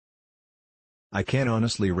I can't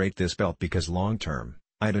honestly rate this belt because long term,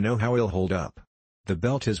 I don't know how it'll hold up. The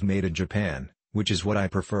belt is made in Japan, which is what I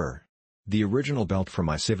prefer. The original belt for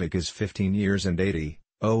my Civic is 15 years and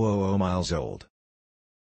 80,000 miles old.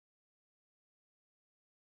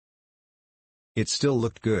 It still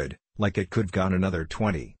looked good, like it could've gone another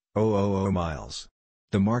 20,000 miles.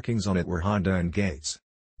 The markings on it were Honda and Gates.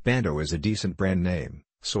 Bando is a decent brand name,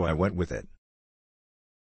 so I went with it.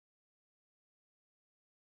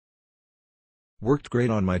 Worked great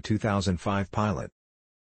on my 2005 Pilot.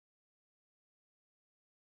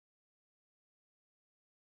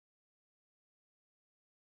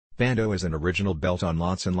 Bando is an original belt on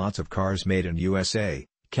lots and lots of cars made in USA,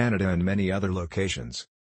 Canada and many other locations.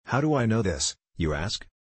 How do I know this, you ask?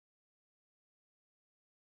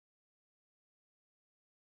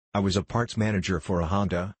 I was a parts manager for a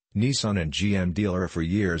Honda, Nissan and GM dealer for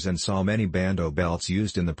years and saw many Bando belts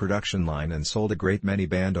used in the production line and sold a great many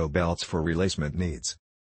Bando belts for replacement needs.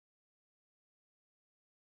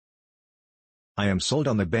 I am sold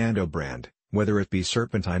on the Bando brand, whether it be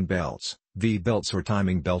serpentine belts, V-belts or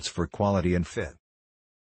timing belts for quality and fit.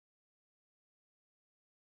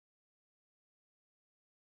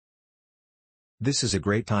 This is a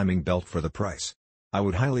great timing belt for the price. I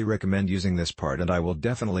would highly recommend using this part and I will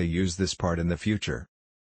definitely use this part in the future.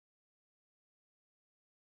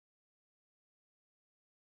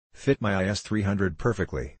 Fit my IS300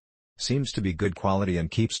 perfectly. Seems to be good quality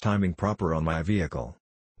and keeps timing proper on my vehicle.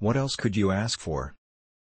 What else could you ask for?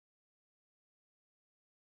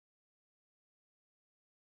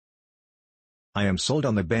 I am sold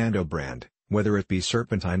on the Bando brand, whether it be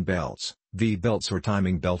serpentine belts, V-belts or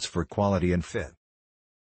timing belts for quality and fit.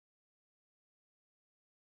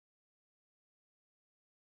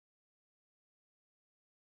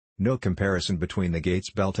 No comparison between the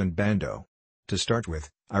Gates belt and Bando. To start with,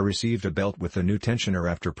 I received a belt with a new tensioner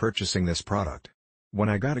after purchasing this product. When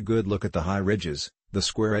I got a good look at the high ridges, the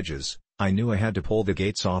square edges, I knew I had to pull the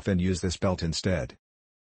Gates off and use this belt instead.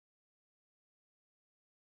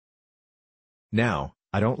 Now,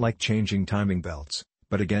 I don't like changing timing belts,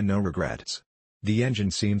 but again no regrets. The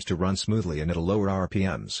engine seems to run smoothly and at a lower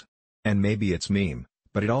RPMs. And maybe it's meme,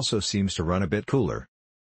 but it also seems to run a bit cooler.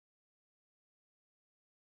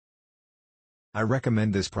 I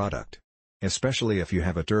recommend this product, especially if you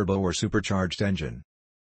have a turbo or supercharged engine.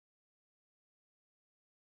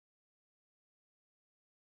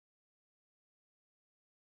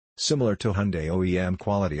 Similar to Hyundai OEM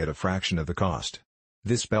quality at a fraction of the cost.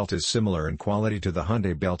 This belt is similar in quality to the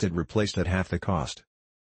Hyundai belt it replaced at half the cost.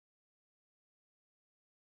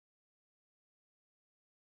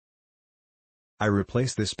 I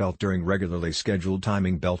replace this belt during regularly scheduled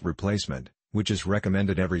timing belt replacement, which is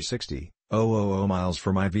recommended every 60,000 miles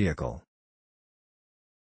for my vehicle.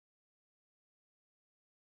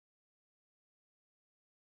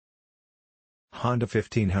 Honda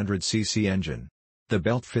 1500cc engine. The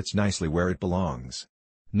belt fits nicely where it belongs.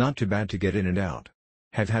 Not too bad to get in and out.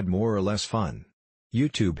 Have had more or less fun.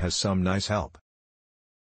 YouTube has some nice help.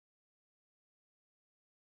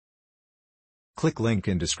 Click link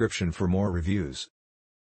in description for more reviews.